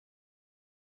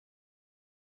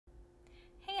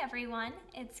everyone,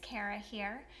 it's Kara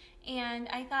here, and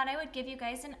I thought I would give you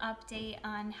guys an update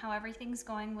on how everything's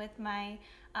going with my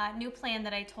new plan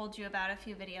that I told you about a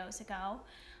few videos ago.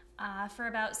 For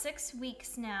about 6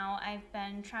 weeks now, I've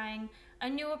been trying a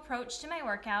new approach to my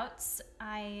workouts.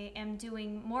 I am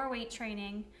doing more weight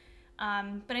training,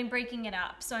 but I'm breaking it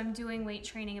up. So I'm doing weight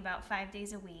training about 5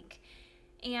 days a week.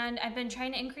 And I've been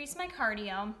trying to increase my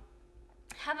cardio.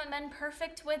 Haven't been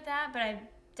perfect with that, but I've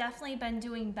definitely been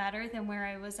doing better than where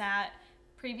I was at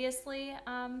previously.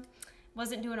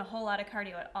 Wasn't doing a whole lot of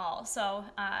cardio at all. So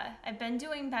I've been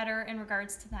doing better in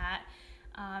regards to that.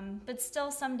 But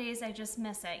still some days I just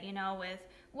miss it, you know, with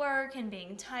work and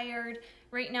being tired.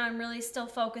 Right now I'm really still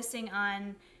focusing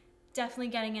on definitely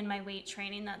getting in my weight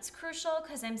training. That's crucial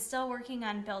because I'm still working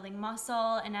on building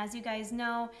muscle, and as you guys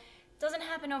know, it doesn't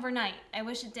happen overnight. I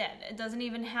wish it did. It doesn't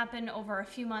even happen over a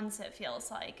few months, it feels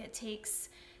like. It takes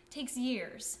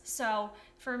years. So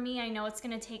for me, I know it's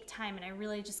gonna take time, and I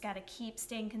really just gotta keep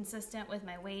staying consistent with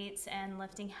my weights and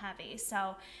lifting heavy. So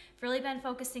I've really been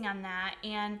focusing on that,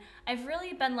 and I've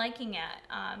really been liking it.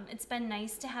 It's been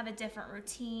nice to have a different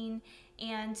routine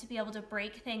and to be able to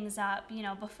break things up. You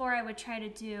know, before I would try to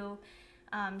do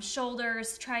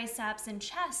shoulders, triceps, and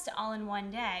chest all in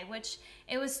one day, which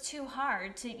it was too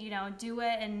hard to, you know, do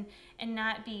it and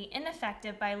not be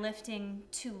ineffective by lifting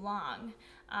too long.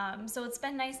 So it's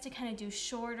been nice to kind of do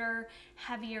shorter,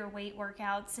 heavier weight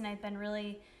workouts, and I've been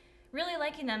really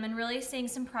liking them and really seeing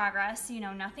some progress. You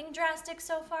know, nothing drastic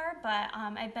so far, but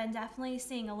I've been definitely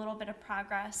seeing a little bit of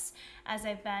progress as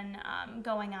I've been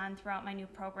going on throughout my new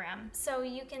program. So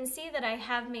you can see that I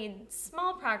have made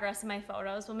small progress in my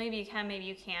photos. Well, maybe you can, maybe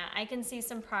you can't. I can see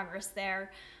some progress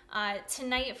there.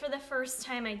 Tonight, for the first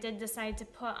time, I did decide to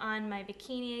put on my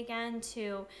bikini again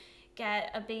to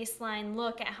get a baseline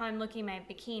look at how I'm looking my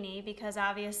bikini, because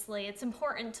obviously it's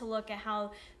important to look at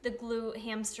how the glute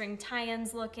hamstring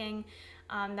tie-in's looking.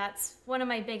 That's one of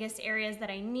my biggest areas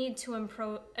that I need to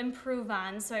improve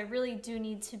on, so I really do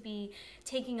need to be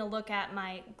taking a look at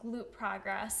my glute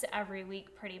progress every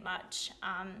week pretty much.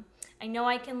 I know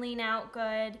I can lean out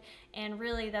good, and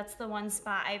really that's the one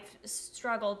spot I've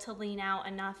struggled to lean out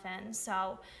enough in.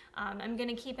 So I'm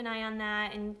gonna keep an eye on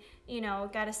that, and you know,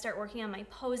 gotta start working on my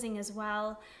posing as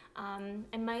well.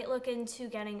 I might look into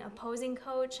getting a posing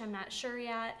coach, I'm not sure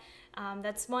yet.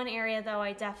 That's one area though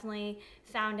I definitely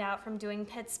found out from doing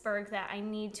Pittsburgh that I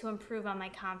need to improve on my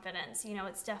confidence. You know,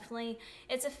 it's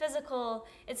a physical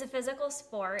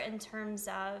sport in terms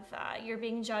of you're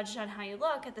being judged on how you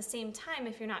look. At the same time,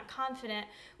 if you're not confident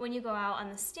when you go out on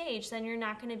the stage, then you're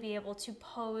not going to be able to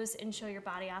pose and show your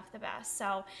body off the best.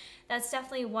 So that's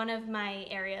definitely one of my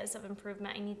areas of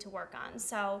improvement I need to work on.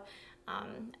 So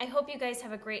I hope you guys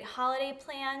have a great holiday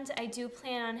planned. I do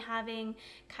plan on having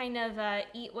kind of a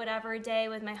eat whatever day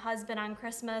with my husband on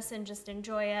Christmas and just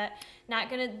enjoy it. Not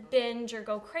gonna binge or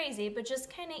go crazy, but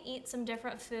just kind of eat some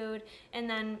different food and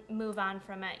then move on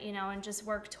from it, you know, and just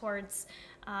work towards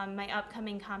my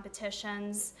upcoming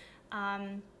competitions.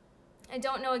 I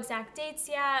don't know exact dates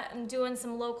yet. I'm doing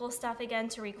some local stuff again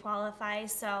to requalify,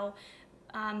 so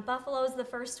Buffalo's the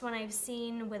first one I've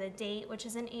seen with a date, which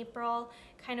is in April.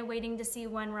 Kind of waiting to see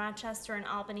when Rochester and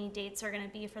Albany dates are going to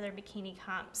be for their bikini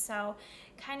comps. So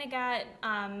kind of got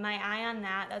my eye on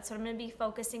that. That's what I'm going to be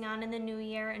focusing on in the new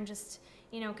year, and just,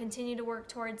 you know, continue to work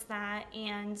towards that.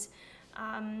 And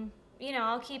you know,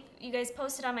 I'll keep you guys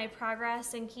posted on my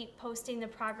progress and keep posting the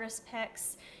progress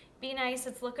pics. Be nice.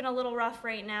 It's looking a little rough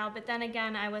right now, but then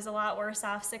again, I was a lot worse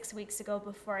off 6 weeks ago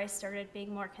before I started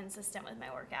being more consistent with my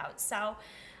workouts. So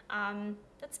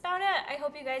that's about it. I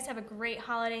hope you guys have a great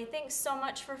holiday. Thanks so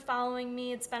much for following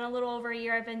me. It's been a little over a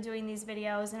year I've been doing these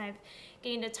videos, and I've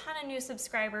gained a ton of new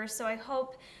subscribers, so I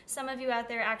hope some of you out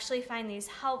there actually find these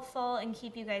helpful and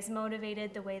keep you guys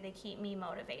motivated the way they keep me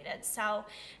motivated. So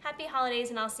happy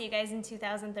holidays, and I'll see you guys in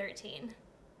 2013.